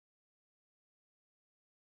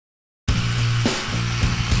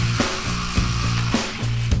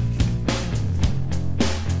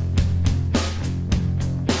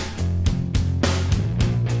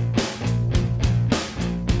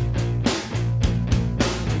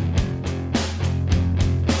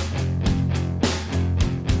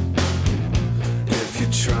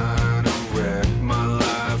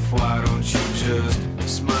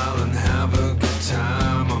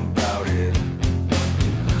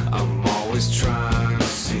always trying to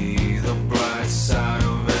see the bright side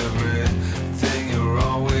of everything. You're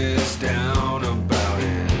always down about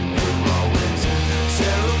it. You're always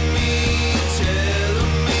telling me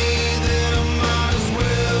that I might as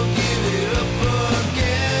well give it up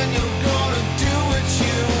again. You're gonna do what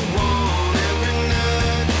you want every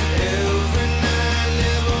night,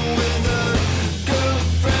 living with a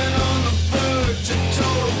girlfriend on the verge of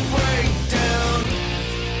total breakdown.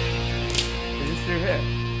 Is this through here?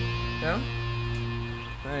 No?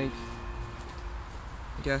 Thanks.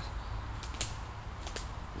 I guess.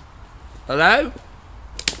 Hello?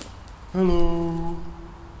 Hello.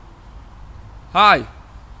 Hi,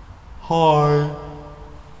 Hi.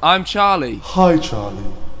 I'm Charlie. Hi,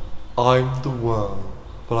 Charlie. I'm the world.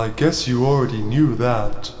 But I guess you already knew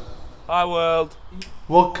that. Hi, world.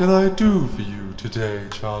 What can I do for you today,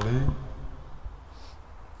 Charlie?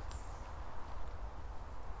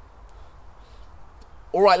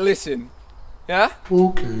 Alright, listen. Yeah?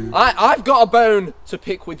 Okay. I've got a bone to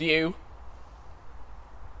pick with you.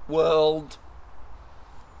 World.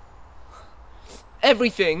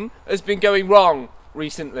 Everything has been going wrong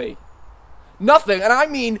recently. Nothing, and I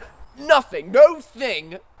mean nothing, no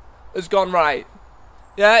thing has gone right.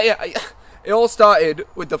 Yeah, it all started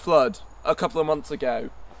with the flood a couple of months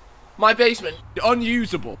ago. My basement,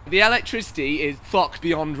 unusable. The electricity is fucked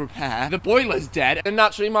beyond repair. The boiler's dead, and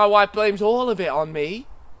naturally my wife blames all of it on me.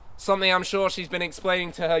 Something I'm sure she's been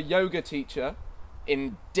explaining to her yoga teacher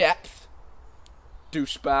in depth.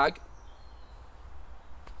 Douchebag.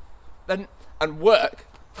 And work.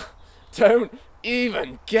 Don't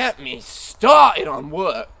even get me started on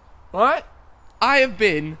work, right? I've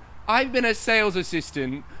been a sales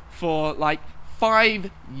assistant for like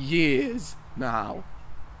 5 years now.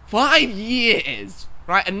 5 years,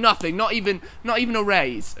 right? And nothing, not even a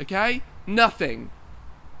raise, okay? Nothing.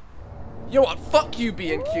 You know what? Fuck you,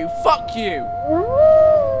 B&Q. Fuck you.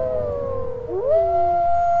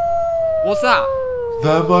 What's that?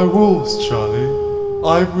 They're my wolves, Charlie.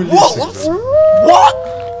 I'm releasing them. What?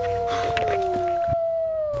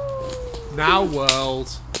 Now, world.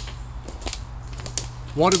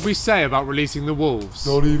 What did we say about releasing the wolves?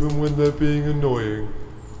 Not even when they're being annoying.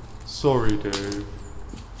 Sorry, Dave.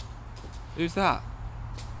 Who's that?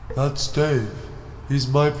 That's Dave. He's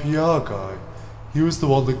my PR guy. He was the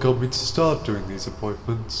one that got me to start doing these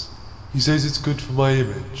appointments. He says it's good for my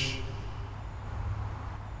image.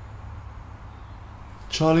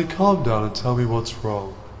 Charlie, calm down and tell me what's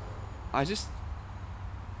wrong. I just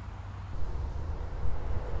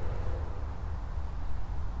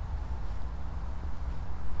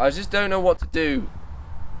don't know what to do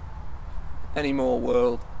anymore,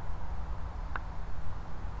 world.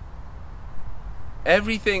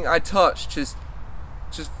 Everything I touch just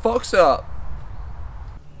fucks up.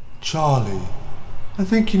 Charlie, I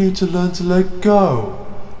think you need to learn to let go.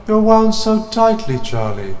 You're wound so tightly,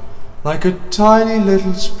 Charlie. Like a tiny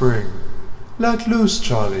little spring. Let loose,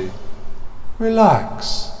 Charlie.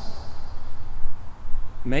 Relax.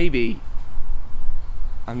 Maybe.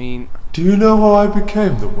 I mean, Do you know how I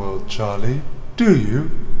became the world, Charlie? Do you?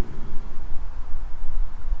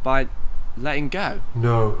 by letting go.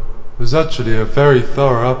 No. It was actually a very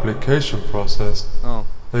thorough application process. Oh.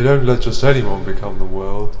 They don't let just anyone become the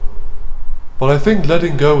world. But I think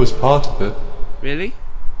letting go was part of it. Really?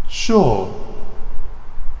 Sure.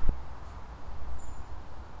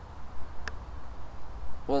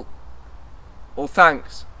 Well,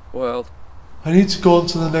 thanks, world. I need to go on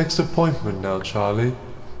to the next appointment now, Charlie.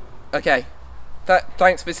 Okay.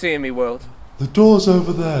 Thanks for seeing me, world. The door's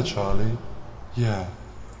over there, Charlie. Yeah.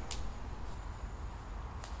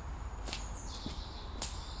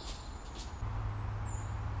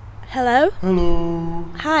 Hello? Hello.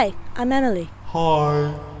 Hi, I'm Emily.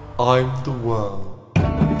 Hi. I'm the world.